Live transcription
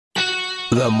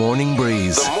The Morning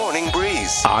Breeze. The Morning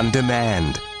Breeze. On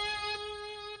demand.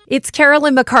 It's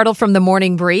Carolyn McArdle from The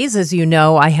Morning Breeze. As you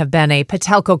know, I have been a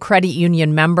Patelco Credit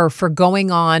Union member for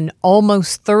going on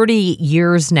almost 30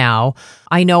 years now.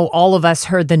 I know all of us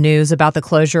heard the news about the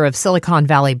closure of Silicon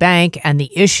Valley Bank and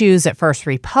the issues at First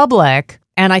Republic.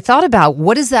 And I thought about,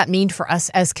 what does that mean for us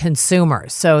as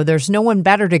consumers? So there's no one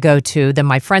better to go to than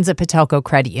my friends at Patelco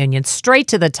Credit Union, straight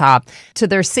to the top, to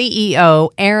their CEO,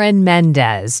 Erin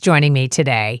Mendez, joining me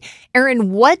today.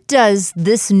 Erin, what does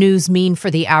this news mean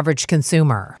for the average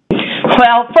consumer?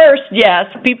 Well, first, yes,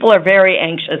 people are very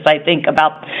anxious, I think,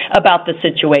 about the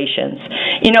situations.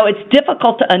 You know, it's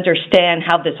difficult to understand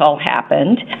how this all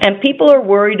happened, and people are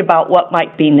worried about what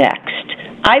might be next.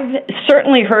 I've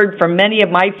certainly heard from many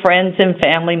of my friends and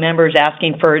family members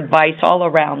asking for advice all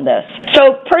around this.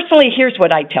 So personally, here's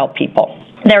what I tell people.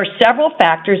 There are several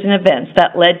factors and events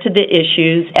that led to the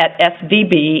issues at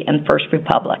SVB and First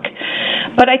Republic.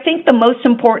 But I think the most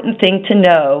important thing to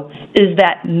know is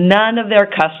that none of their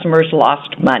customers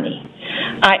lost money.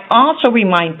 I also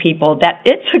remind people that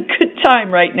it's a good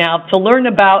time right now to learn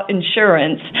about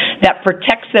insurance that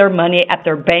protects their money at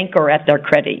their bank or at their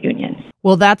credit union.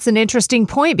 Well, that's an interesting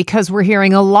point because we're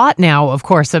hearing a lot now, of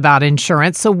course, about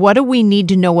insurance. So what do we need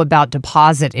to know about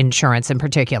deposit insurance in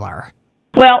particular?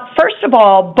 Well, first of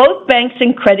all, both banks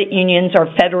and credit unions are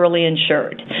federally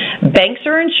insured. Banks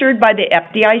are insured by the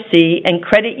FDIC and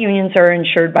credit unions are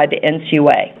insured by the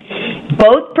NCUA.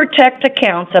 Both protect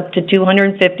accounts up to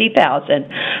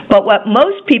 $250,000, but what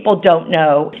most people don't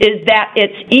know is that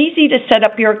it's easy to set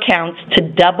up your accounts to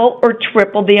double or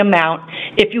triple the amount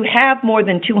if you have more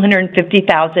than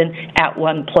 $250,000 at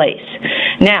one place.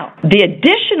 Now, the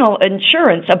additional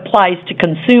insurance applies to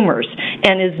consumers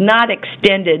and is not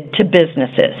extended to businesses.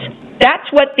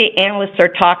 That's what the analysts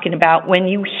are talking about when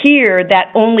you hear that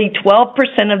only 12%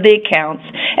 of the accounts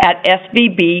at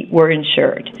SVB were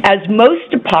insured, as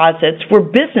most deposits were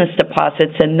business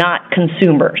deposits and not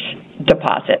consumers'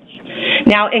 deposits.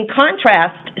 Now, in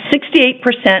contrast,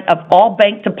 68% of all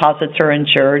bank deposits are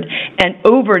insured, and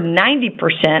over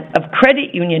 90% of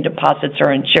credit union deposits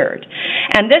are insured.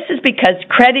 And this is because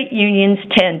credit unions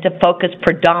tend to focus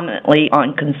predominantly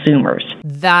on consumers.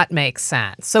 That makes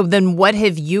sense. So then what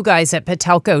have you guys at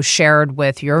Patelco shared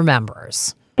with your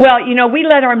members? Well, you know, we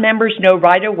let our members know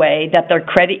right away that their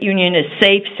credit union is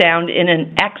safe, sound, in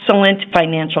an excellent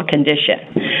financial condition.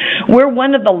 We're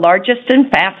one of the largest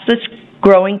and fastest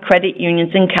growing credit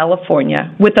unions in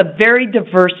California with a very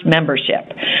diverse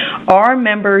membership. Our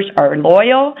members are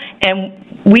loyal and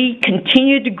we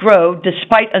continue to grow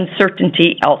despite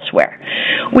uncertainty elsewhere.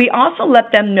 We also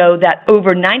let them know that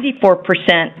over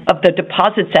 94% of the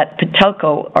deposits at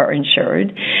Patelco are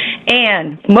insured.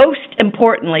 And most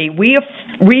importantly, we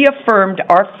reaffirmed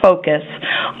our focus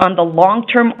on the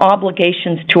long-term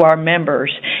obligations to our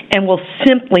members and will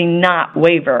simply not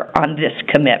waver on this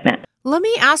commitment. Let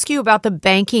me ask you about the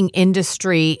banking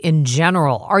industry in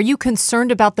general. Are you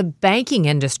concerned about the banking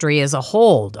industry as a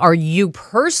whole? Are you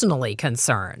personally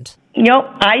concerned? You know,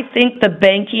 I think the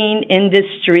banking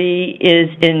industry is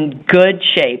in good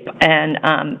shape, and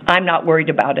I'm not worried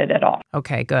about it at all.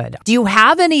 Okay, good. Do you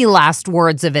have any last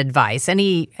words of advice?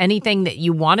 Anything that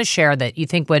you want to share that you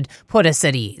think would put us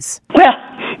at ease? Well,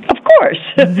 of course.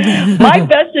 My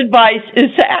best advice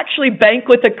is to actually bank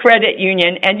with a credit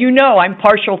union, and you know I'm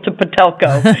partial to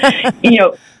Patelco. You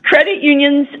know, credit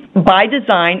unions by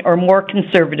design are more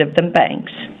conservative than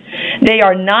banks. They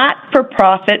are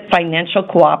not-for-profit financial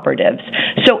cooperatives,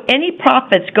 so any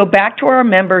profits go back to our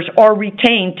members or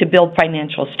retained to build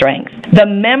financial strength. The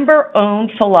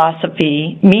member-owned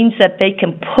philosophy means that they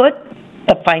can put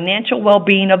the financial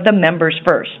well-being of the members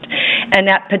first. And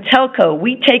at Patelco,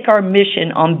 we take our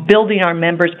mission on building our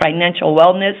members' financial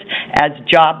wellness as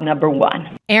job number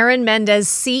one. Erin Mendez,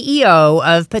 CEO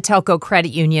of Patelco Credit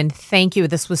Union, thank you.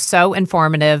 This was so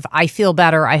informative. I feel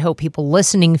better. I hope people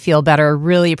listening feel better.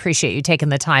 Really appreciate you taking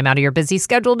the time out of your busy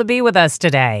schedule to be with us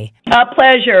today. A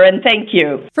pleasure, and thank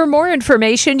you. For more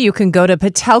information, you can go to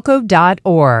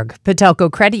patelco.org.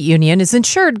 Patelco Credit Union is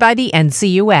insured by the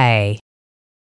NCUA.